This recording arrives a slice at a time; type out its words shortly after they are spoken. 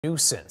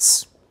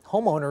Nuisance.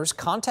 Homeowners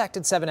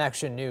contacted 7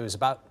 Action News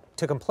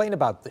to complain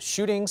about the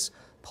shootings,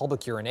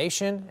 public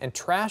urination, and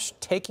trash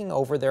taking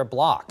over their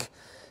block.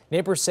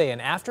 Neighbors say an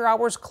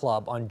after-hours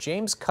club on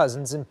James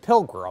Cousins and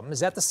Pilgrim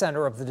is at the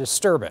center of the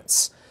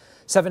disturbance.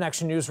 7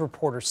 Action News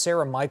reporter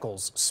Sarah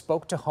Michaels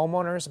spoke to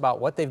homeowners about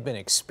what they've been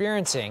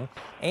experiencing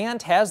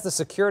and has the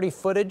security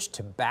footage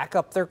to back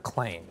up their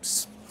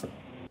claims.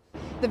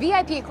 The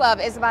VIP Club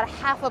is about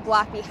half a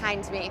block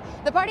behind me.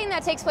 The partying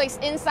that takes place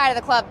inside of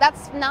the club,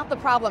 that's not the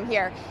problem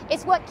here.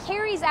 It's what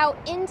carries out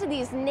into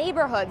these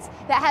neighborhoods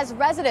that has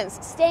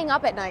residents staying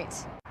up at night.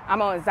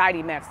 I'm on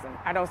anxiety medicine.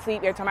 I don't sleep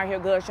every time I hear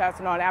gunshots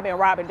and all that. I've been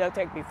robbed and duct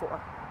taped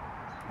before,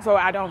 so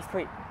I don't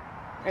sleep.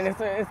 And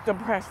it's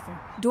depressing.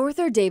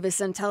 Dorther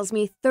Davison tells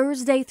me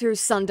Thursday through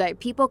Sunday,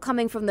 people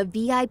coming from the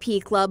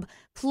VIP Club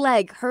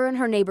plague her and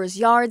her neighbors'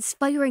 yards,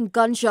 firing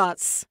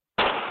gunshots,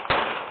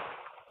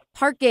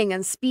 parking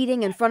and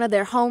speeding in front of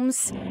their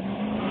homes,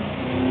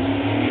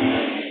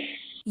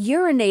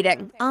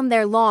 urinating on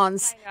their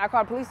lawns. I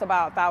called police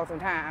about 1,000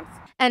 times.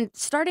 And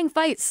starting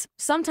fights,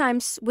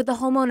 sometimes with the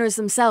homeowners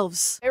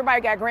themselves.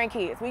 Everybody got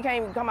grandkids. We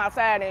can't even come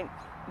outside and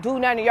do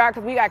nothing in the yard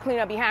because we got to clean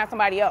up behind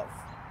somebody else.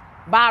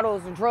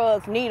 Bottles and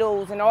drugs,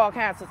 needles, and all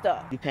kinds of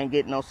stuff. You can't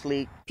get no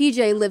sleep.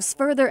 PJ lives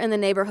further in the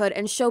neighborhood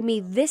and showed me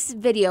this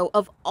video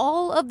of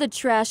all of the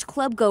trash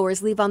club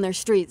goers leave on their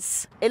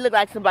streets. It looked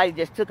like somebody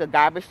just took a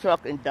garbage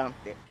truck and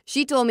dumped it.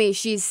 She told me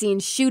she's seen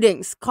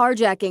shootings,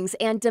 carjackings,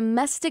 and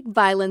domestic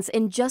violence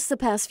in just the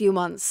past few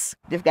months.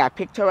 This guy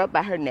picked her up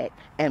by her neck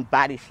and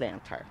body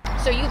slammed her.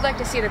 So you'd like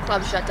to see the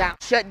club shut down?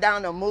 Shut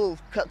down or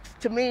move.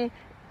 To me,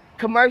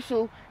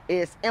 commercial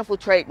is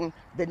infiltrating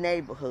the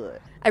neighborhood.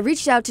 I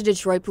reached out to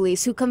Detroit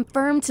police, who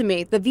confirmed to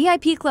me the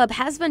VIP Club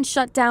has been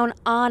shut down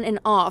on and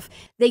off.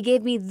 They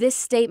gave me this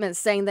statement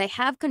saying they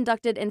have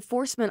conducted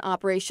enforcement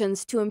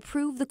operations to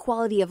improve the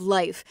quality of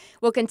life,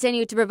 will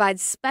continue to provide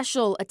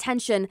special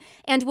attention,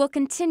 and will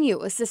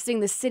continue assisting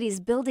the city's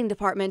building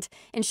department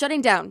in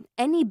shutting down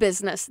any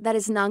business that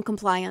is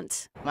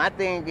non-compliant. My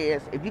thing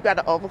is, if you got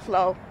an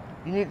overflow,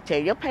 you need to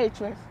tell your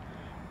patrons,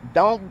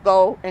 don't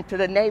go into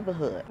the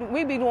neighborhood.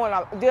 We be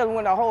dealing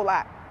with a whole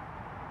lot.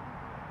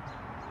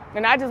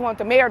 And I just want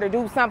the mayor to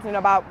do something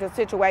about the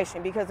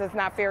situation because it's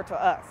not fair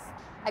to us.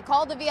 I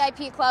called the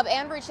VIP Club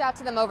and reached out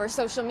to them over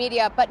social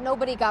media, but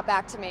nobody got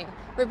back to me.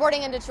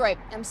 Reporting in Detroit,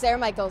 I'm Sarah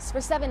Michaels for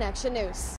 7 Action News.